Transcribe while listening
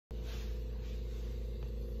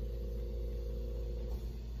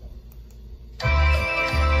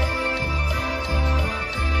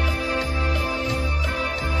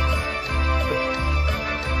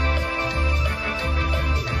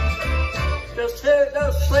Just hear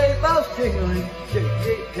those sleigh bells jingling,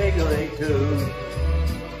 jingling too.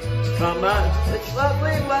 Come on, it's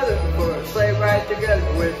lovely weather for a sleigh ride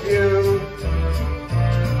together with you.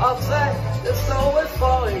 Outside, the snow is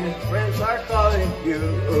falling and friends are calling you.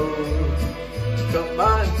 Come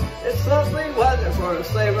on, it's lovely weather for a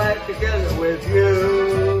sleigh ride together with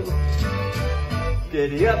you.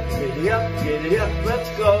 Giddy up, giddy up, giddy up,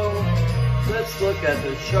 let's go. Let's look at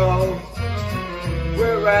the show.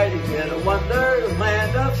 We're riding in a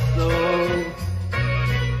wonderland of snow.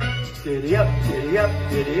 Giddy up, giddy up,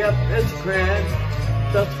 giddy up, it's grand,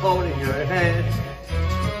 just holding your hand.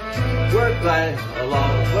 We're gliding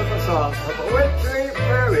along with a song of a wintry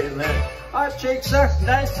fairyland. Our cheeks are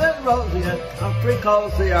nice and rosy and comfy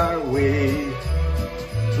cozy are we.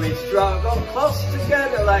 We struggle close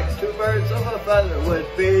together like two birds of a feather would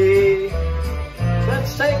be.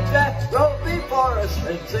 Let's take that road before us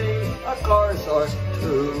and sing a chorus or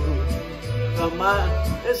two. Come on,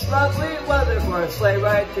 it's lovely weather for a sleigh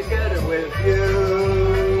ride together with you.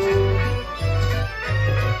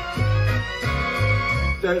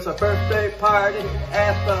 There's a birthday party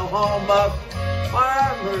at the home of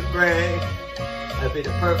Farmer Gray. That'd be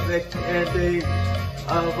the perfect ending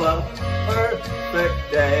of a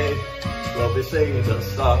perfect day. We'll be singing the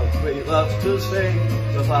songs we love to sing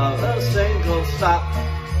without a single stop.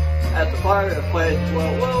 At the fireplace,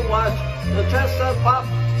 we'll watch the chestnut pop.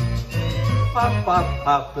 Pop, pop,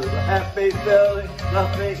 pop, with a happy feeling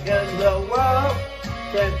nothing in the world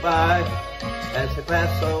can buy. As we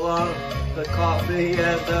pass along the coffee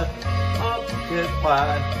and the pumpkin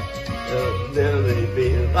pie, it'll nearly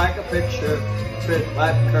be like a picture fit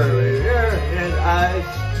by career in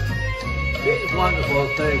eyes. These wonderful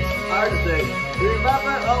things are the things we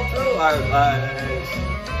remember all through our lives.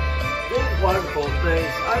 These wonderful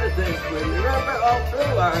things are the things we remember all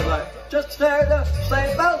through our lives. Just hear the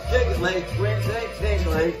sleigh bells jingling,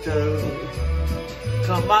 tingling too.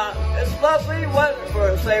 Come on, it's lovely weather for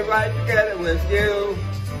a sleigh ride together with you.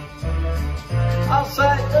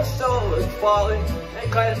 Outside the snow is falling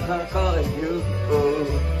and kites are calling you.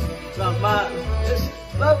 Come on, it's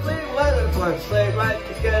lovely weather for a sleigh ride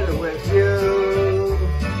together with you.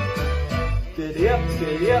 Giddy up,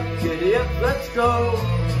 giddy up, giddy up, let's go.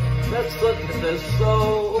 Let's look at the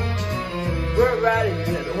snow. We're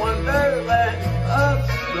riding in a wonderland of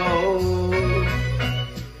snow.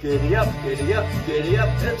 Giddy up, giddy up, giddy up,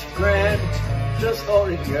 it's grand, just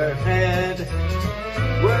holding your hand.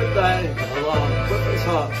 We're gliding along with a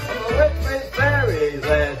song of a wintry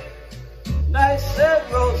fairyland. Nice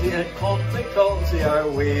and rosy and comfy cozy are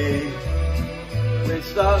we. We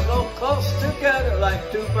snuggle close together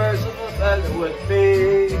like two birds of a feather would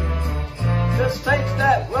be. Just take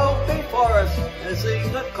that road before us and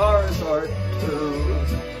sing a chorus or two.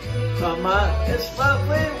 Come on, it's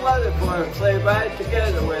lovely weather for a sleigh ride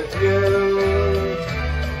together with you.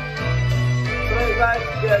 Sleigh ride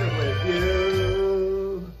together with you.